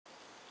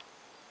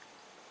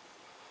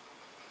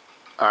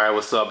Alright,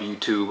 what's up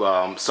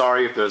YouTube?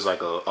 Sorry if there's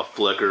like a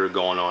flicker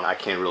going on. I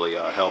can't really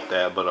help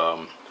that, but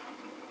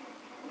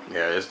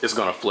yeah, it's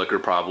gonna flicker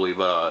probably.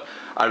 But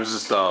I was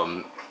just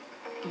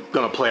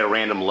gonna play a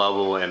random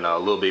level in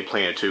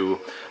LBP2 too.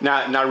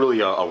 Not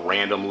really a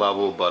random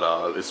level,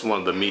 but it's one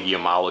of the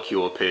medium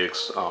molecule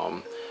picks.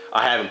 I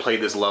haven't played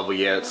this level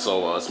yet,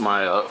 so it's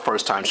my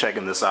first time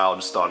checking this out.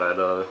 Just thought I'd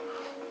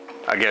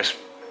I guess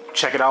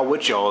check it out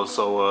with y'all.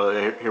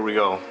 So here we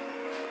go.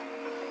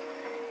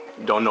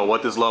 Don't know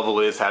what this level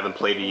is, haven't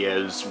played it yet.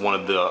 It's one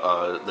of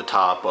the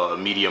top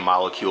medium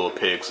molecule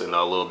picks in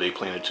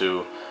LBP2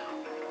 too.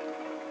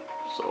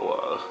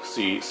 So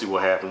see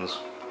what happens.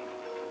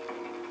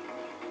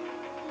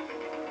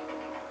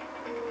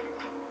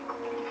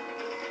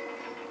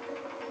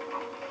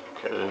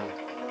 Okay.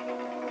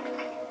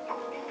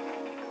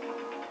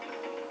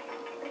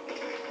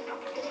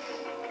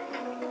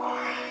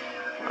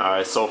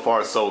 Alright, so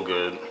far so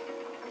good.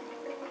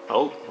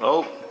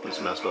 Oh,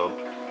 just messed up.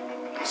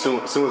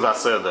 Soon as I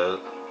said that.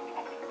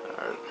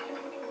 Alright.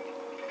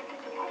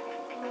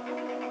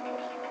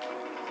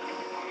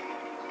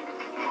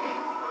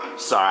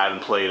 Sorry, I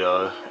haven't played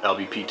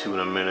LBP2 in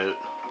a minute.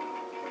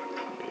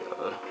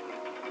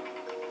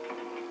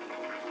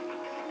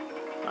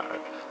 Alright.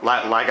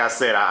 Like I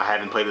said, I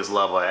haven't played this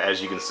level.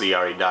 As you can see, I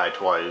already died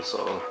twice,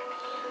 so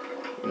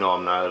you know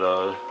I'm not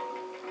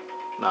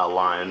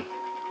lying.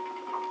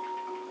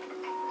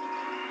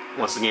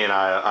 Once again,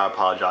 I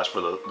apologize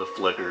for the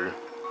flicker.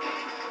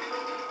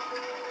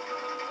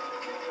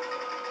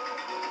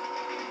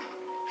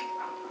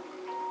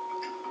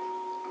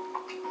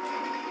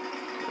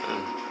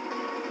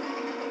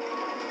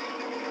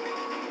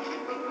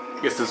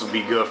 I guess this would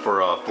be good for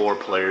 4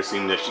 players,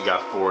 seeing that you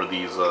got 4 of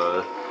these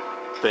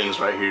things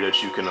right here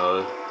that you can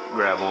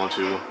grab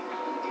onto.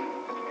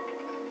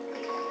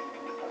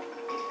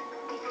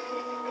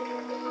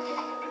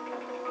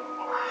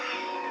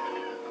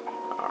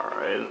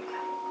 Alright.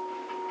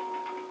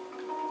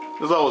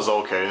 This level is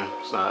okay.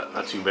 It's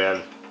not too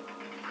bad.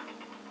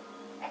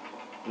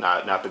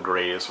 Not the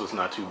greatest, but it's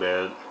not too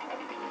bad.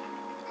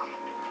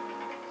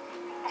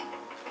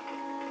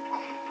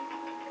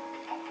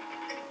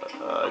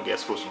 I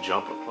guess supposed to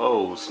jump.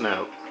 Oh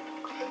snap!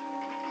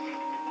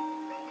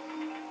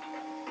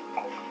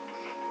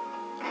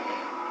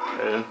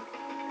 Okay.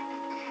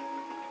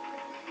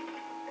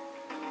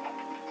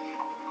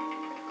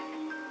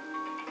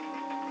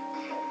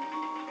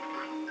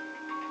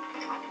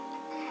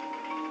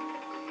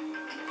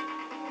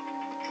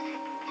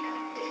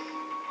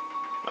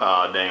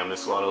 Ah, damn!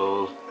 This a lot of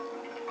those.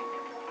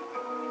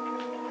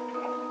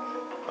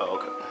 Oh,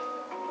 okay.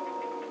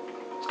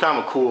 It's kind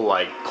of a cool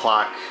like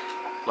clock.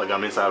 Like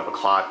I'm inside of a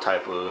clock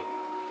type of.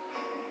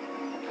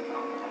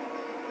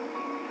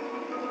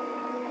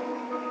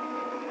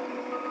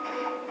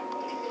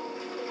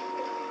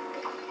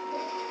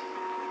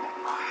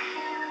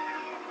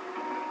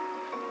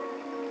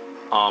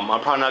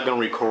 I'm probably not gonna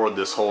record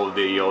this whole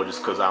video just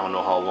because I don't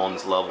know how long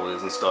this level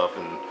is and stuff,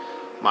 and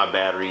my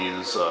battery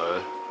is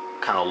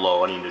kind of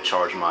low. I need to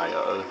charge my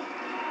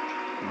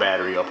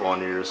battery up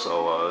on here,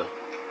 so.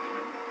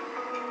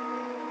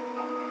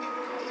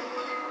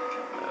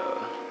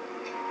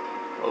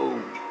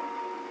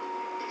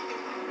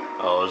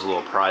 Oh, there's a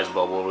little prize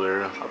bubble over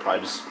there. I'll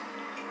probably just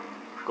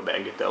go back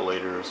and get that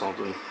later or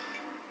something.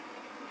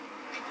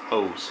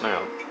 Oh,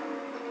 snap.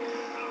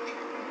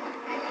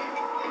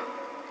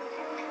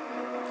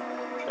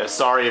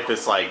 Sorry if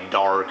it's like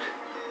dark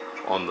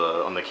on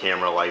the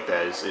camera like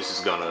that. It's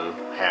just gonna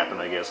happen,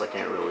 I guess. I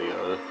can't really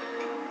Okay,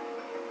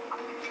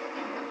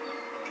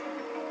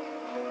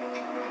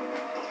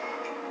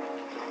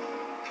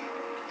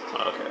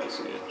 I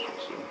see.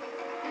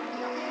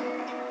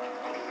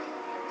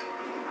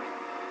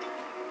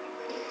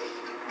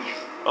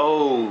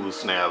 Oh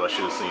snap! I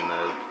should have seen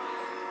that.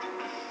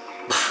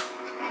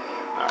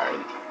 All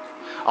right.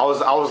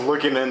 I was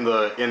looking in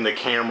the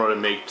camera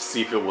to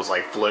see if it was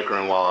like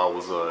flickering while I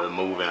was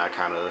moving. I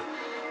kind of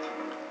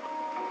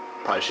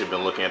probably should have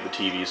been looking at the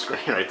TV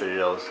screen right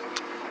there. It's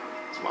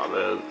my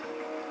bad.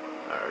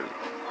 All right.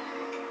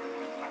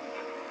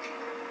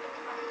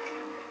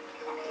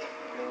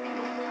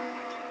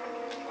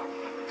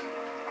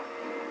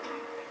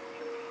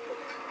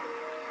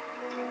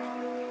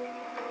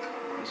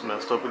 It's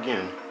messed up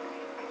again.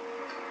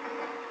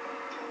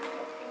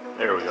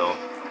 There we go.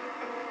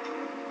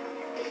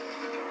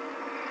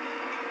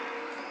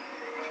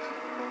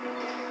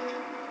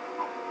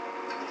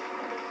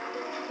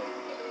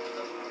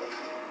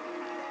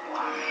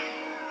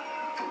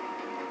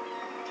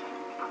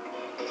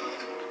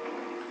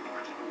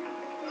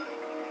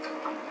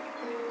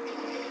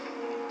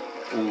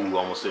 Ooh,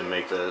 almost didn't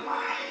make that.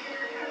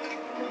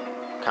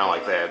 Kind of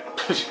like that.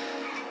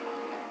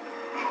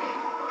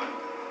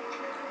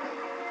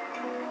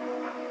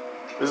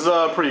 This is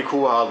pretty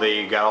cool how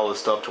they got all this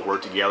stuff to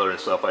work together and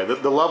stuff. Like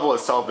the level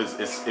itself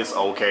is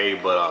okay,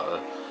 but as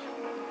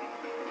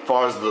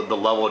far as the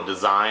level of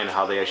design,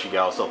 how they actually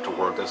got all stuff to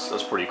work,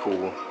 that's pretty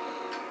cool.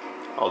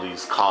 All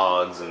these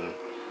cogs and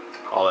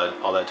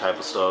all that type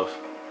of stuff.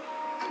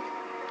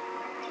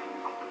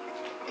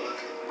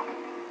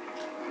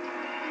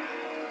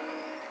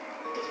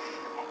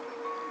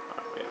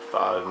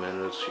 5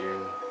 minutes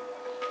here.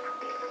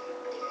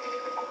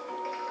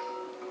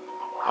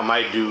 I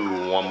might do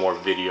one more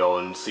video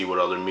and see what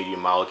other media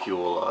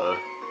molecule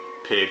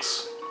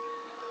picks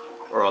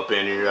are up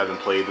in here. I haven't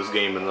played this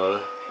game in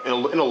a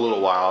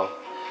little while.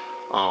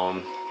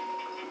 Oh,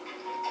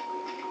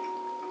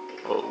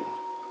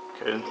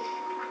 okay.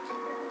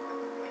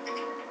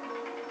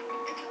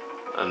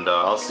 And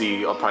I'll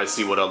probably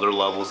see what other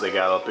levels they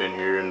got up in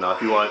here. And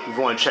if you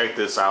want to check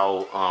this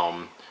out,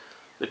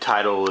 the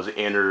title is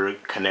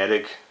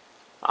InterKinetic,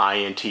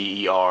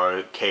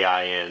 InterKinetic.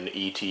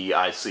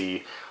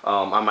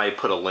 I might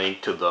put a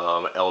link to the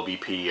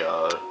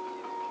LBP.me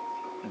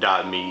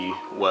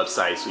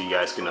website so you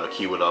guys can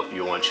queue it up if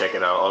you want to check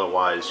it out.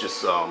 Otherwise,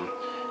 just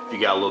if you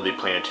got a little bit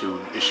planned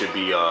too, it should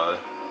be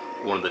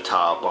one of the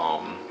top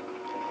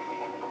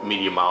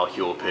media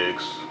molecule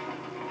picks,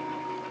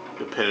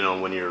 depending on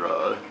when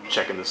you're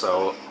checking this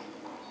out.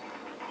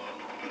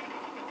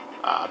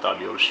 I thought I'd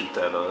be able to shoot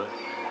that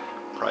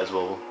prize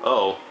bubble.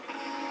 Oh.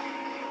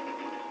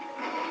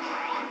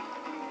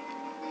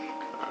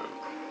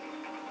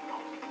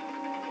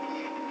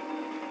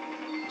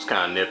 It's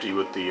kind of nifty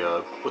with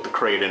the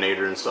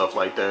Cratinator and stuff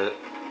like that.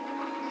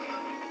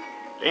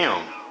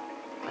 Damn.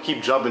 I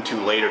keep jumping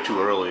too late or too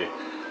early.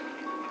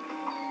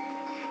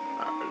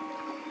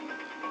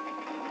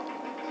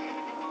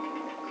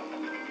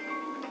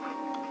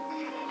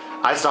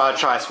 I just thought I'd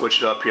try to switch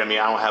it up here. I mean,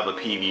 I don't have a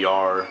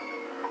PVR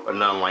or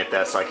nothing like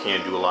that, so I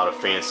can't do a lot of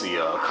fancy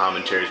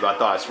commentaries, but I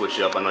thought I'd switch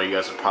it up. I know you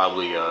guys are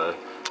probably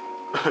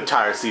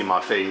tired of seeing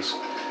my face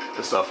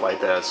and stuff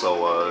like that,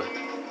 so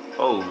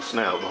oh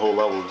snap, the whole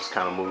level just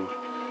kind of moved.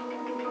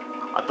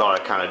 I thought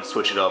I'd kind of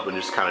switch it up and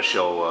just kind of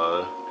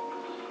show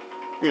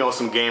you know,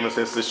 some gaming,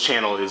 since this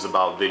channel is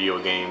about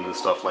video games and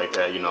stuff like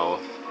that, you know,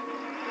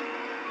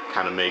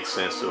 kind of makes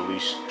sense to at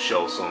least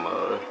show some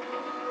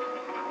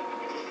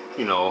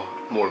you know,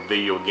 more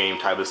video game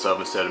type of stuff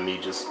instead of me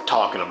just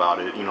talking about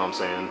it, you know what I'm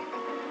saying?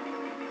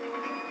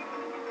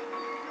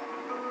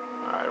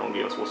 Alright, I don't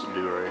get what I'm supposed to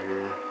do right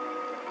here.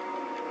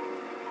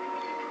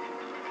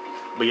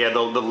 But yeah, the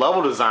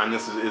level design,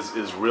 this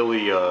is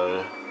really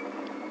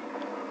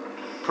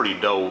pretty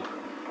dope.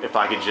 If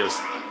I could just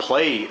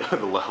play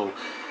the level.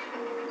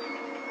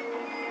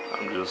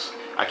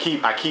 I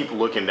keep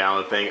looking down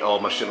and think, oh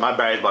my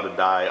battery's about to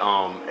die.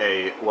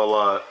 Hey,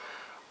 well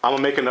I'm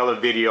gonna make another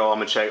video. I'm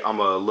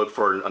gonna look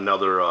for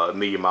another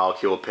media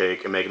molecule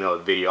pick and make another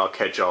video. I'll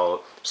catch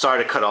y'all.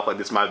 Sorry to cut off like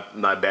this. My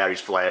battery's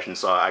flashing,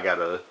 so I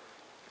gotta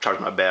charge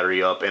my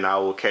battery up, and I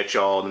will catch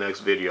y'all in the next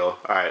video.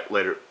 All right,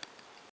 later.